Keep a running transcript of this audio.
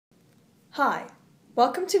Hi,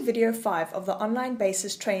 welcome to video 5 of the online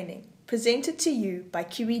Basys Training, presented to you by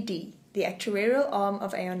QED, the actuarial arm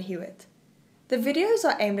of Aon Hewitt. The videos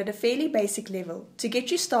are aimed at a fairly basic level to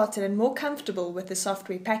get you started and more comfortable with the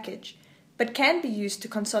software package, but can be used to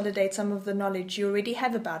consolidate some of the knowledge you already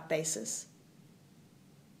have about Basys.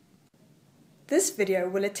 This video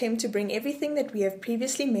will attempt to bring everything that we have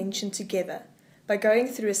previously mentioned together by going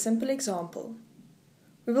through a simple example.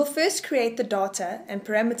 We will first create the data and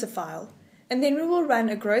parameter file, and then we will run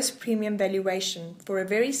a gross premium valuation for a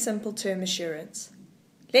very simple term assurance.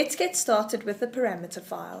 Let's get started with the parameter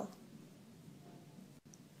file.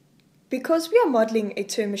 Because we are modeling a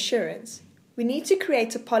term assurance, we need to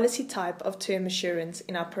create a policy type of term assurance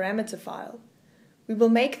in our parameter file. We will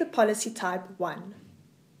make the policy type 1.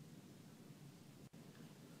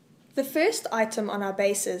 The first item on our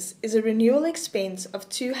basis is a renewal expense of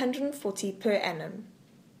 $240 per annum.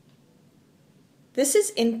 This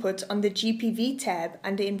is input on the GPV tab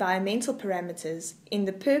under Environmental Parameters in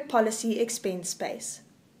the Per Policy Expense space.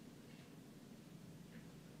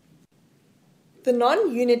 The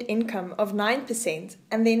non-unit income of 9%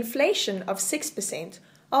 and the inflation of 6%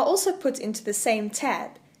 are also put into the same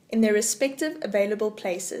tab in their respective available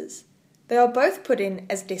places. They are both put in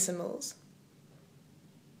as decimals.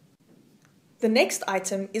 The next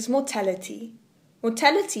item is mortality.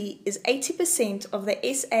 Mortality is 80% of the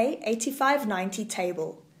SA 8590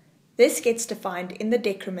 table. This gets defined in the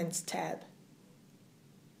Decrements tab.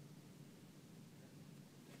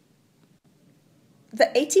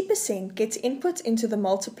 The 80% gets input into the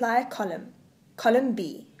multiplier column, column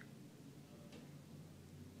B.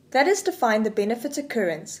 That is defined the benefit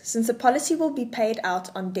occurrence since the policy will be paid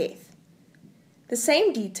out on death. The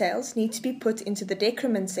same details need to be put into the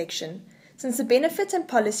decrement section since the benefit and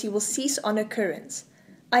policy will cease on occurrence,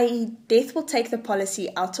 i.e. death will take the policy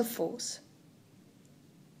out of force.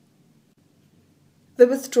 The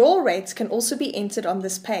withdrawal rates can also be entered on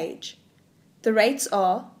this page. The rates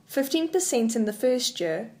are 15% in the first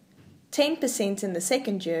year, 10% in the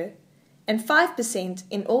second year, and 5%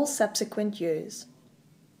 in all subsequent years.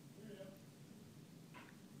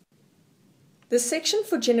 The section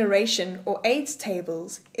for generation or AIDS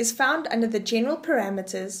tables is found under the General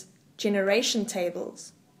Parameters, Generation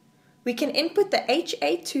tables. We can input the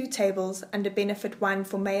HA2 tables under Benefit 1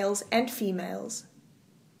 for males and females.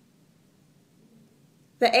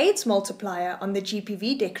 The AIDS multiplier on the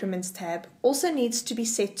GPV Decrements tab also needs to be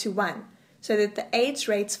set to 1 so that the AIDS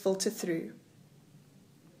rates filter through.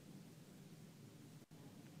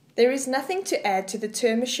 There is nothing to add to the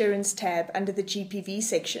Term Assurance tab under the GPV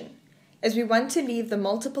section, as we want to leave the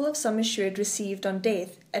multiple of sum assured received on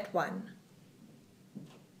death at 1.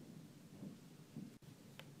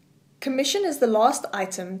 Commission is the last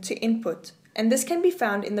item to input, and this can be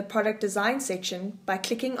found in the Product Design section by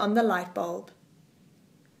clicking on the light bulb.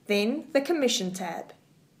 Then the Commission tab.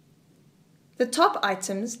 The top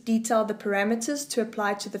items detail the parameters to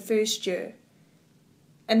apply to the first year,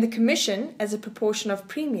 and the commission as a proportion of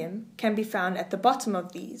premium can be found at the bottom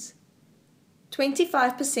of these.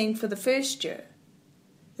 25% for the first year.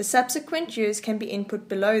 The subsequent years can be input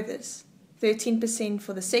below this. 13%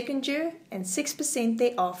 for the second year and 6%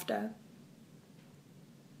 thereafter.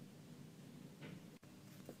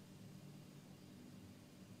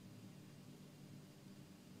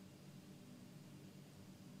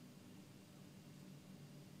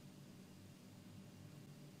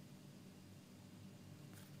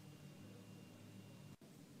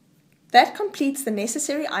 That completes the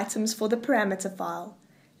necessary items for the parameter file.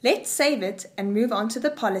 Let's save it and move on to the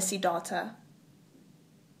policy data.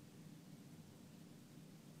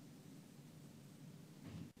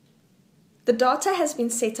 The data has been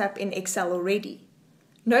set up in Excel already.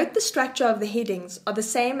 Note the structure of the headings are the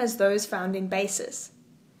same as those found in Basys.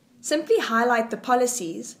 Simply highlight the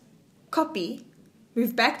policies, copy,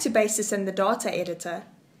 move back to Basys and the data editor,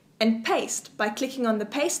 and paste by clicking on the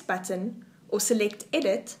Paste button or select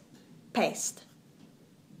Edit, Paste.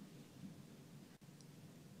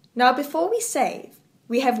 Now before we save,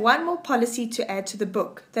 we have one more policy to add to the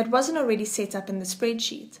book that wasn't already set up in the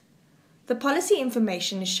spreadsheet. The policy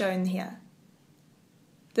information is shown here.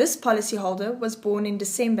 This policyholder was born in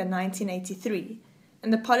December 1983,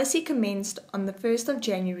 and the policy commenced on the 1st of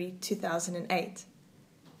January 2008.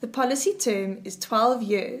 The policy term is 12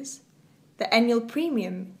 years, the annual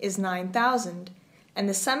premium is $9,000, and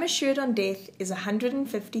the sum assured on death is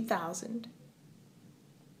 $150,000.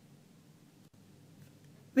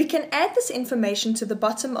 We can add this information to the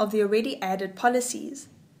bottom of the already added policies.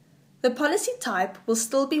 The policy type will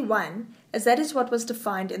still be 1, as that is what was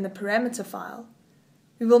defined in the parameter file.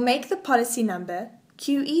 We will make the policy number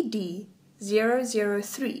QED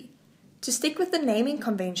 003 to stick with the naming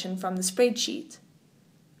convention from the spreadsheet.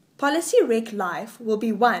 Policy Rec Life will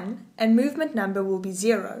be 1 and movement number will be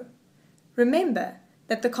 0. Remember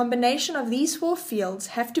that the combination of these 4 fields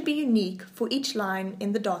have to be unique for each line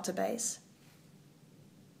in the database.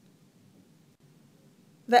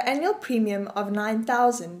 The annual premium of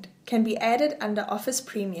 $9,000 can be added under Office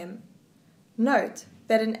Premium. Note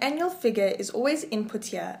that an annual figure is always input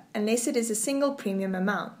here unless it is a single premium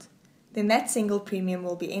amount. Then that single premium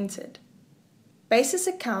will be entered. Basys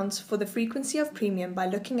accounts for the frequency of premium by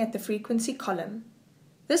looking at the frequency column.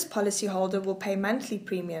 This policyholder will pay monthly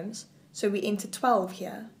premiums, so we enter 12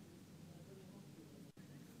 here.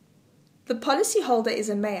 The policyholder is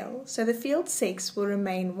a male, so the field sex will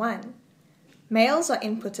remain 1. Males are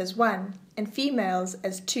input as 1 and females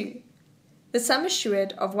as 2. The sum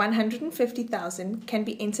assured of $150,000 can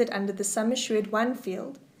be entered under the sum assured 1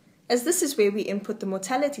 field, as this is where we input the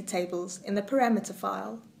mortality tables in the parameter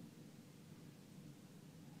file.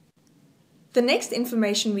 The next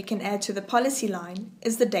information we can add to the policy line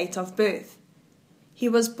is the date of birth. He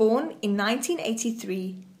was born in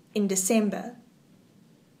 1983 in December.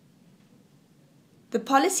 The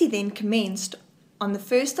policy then commenced on the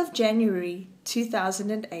 1st of January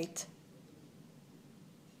 2008.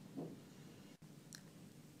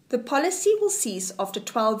 The policy will cease after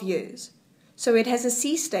 12 years, so it has a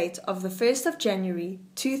cease date of the 1st of January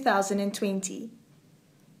 2020.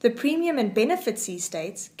 The premium and benefit cease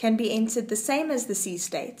dates can be entered the same as the cease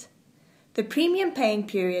date. The premium paying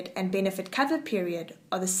period and benefit cover period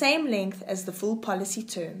are the same length as the full policy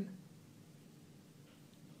term.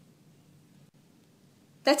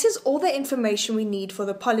 That is all the information we need for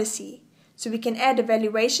the policy, so we can add a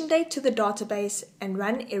valuation date to the database and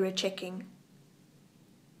run error checking.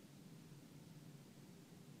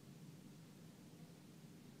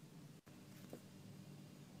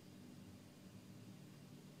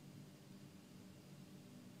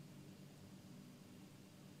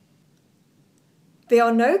 There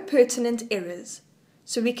are no pertinent errors,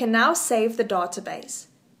 so we can now save the database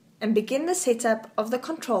and begin the setup of the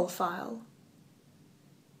control file.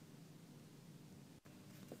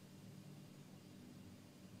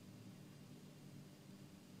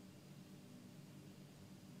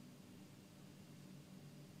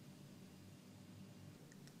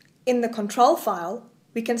 In the control file,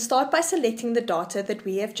 we can start by selecting the data that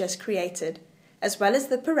we have just created, as well as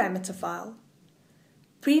the parameter file.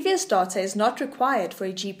 Previous data is not required for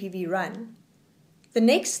a GPV run. The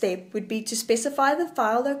next step would be to specify the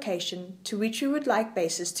file location to which we would like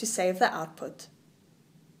Basys to save the output.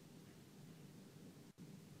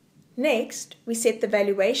 Next, we set the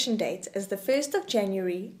valuation date as the 1st of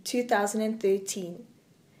January 2013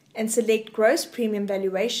 and select Gross Premium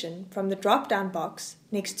Valuation from the drop-down box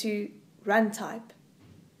next to Run Type.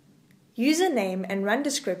 Username and run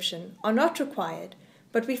description are not required,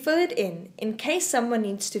 but we fill it in case someone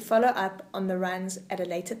needs to follow up on the runs at a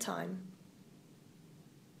later time.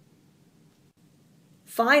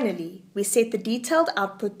 Finally, we set the detailed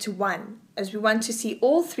output to 1 as we want to see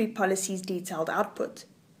all 3 policies' detailed output.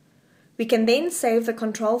 We can then save the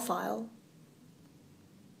control file.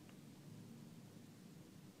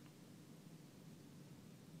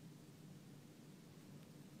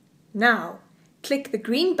 Now, click the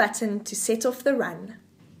green button to set off the run.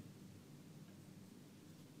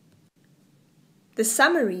 The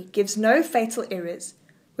summary gives no fatal errors,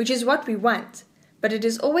 which is what we want, but it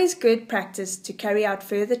is always good practice to carry out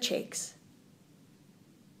further checks.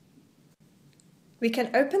 We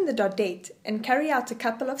can open the .date and carry out a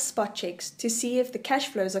couple of spot checks to see if the cash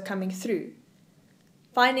flows are coming through.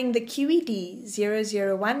 Finding the QED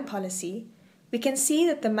 001 policy, we can see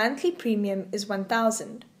that the monthly premium is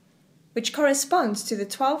 $1,000, which corresponds to the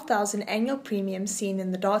 $12,000 annual premium seen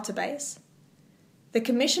in the database. The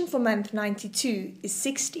commission for month 92 is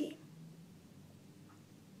 $60.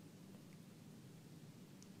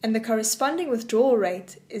 And the corresponding withdrawal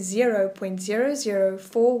rate is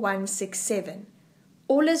 0.004167,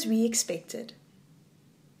 all as we expected.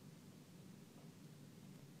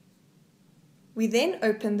 We then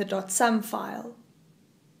open the .sum file.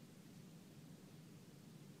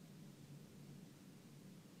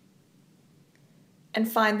 And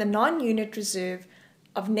find the non-unit reserve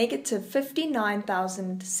of negative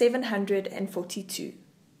 59,742.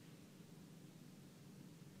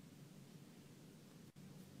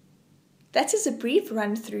 That is a brief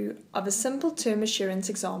run-through of a simple term assurance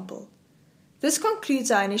example. This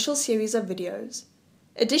concludes our initial series of videos.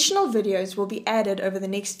 Additional videos will be added over the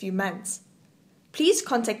next few months. Please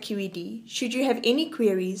contact QED should you have any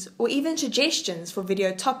queries or even suggestions for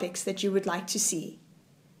video topics that you would like to see.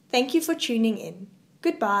 Thank you for tuning in.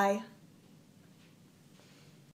 Goodbye.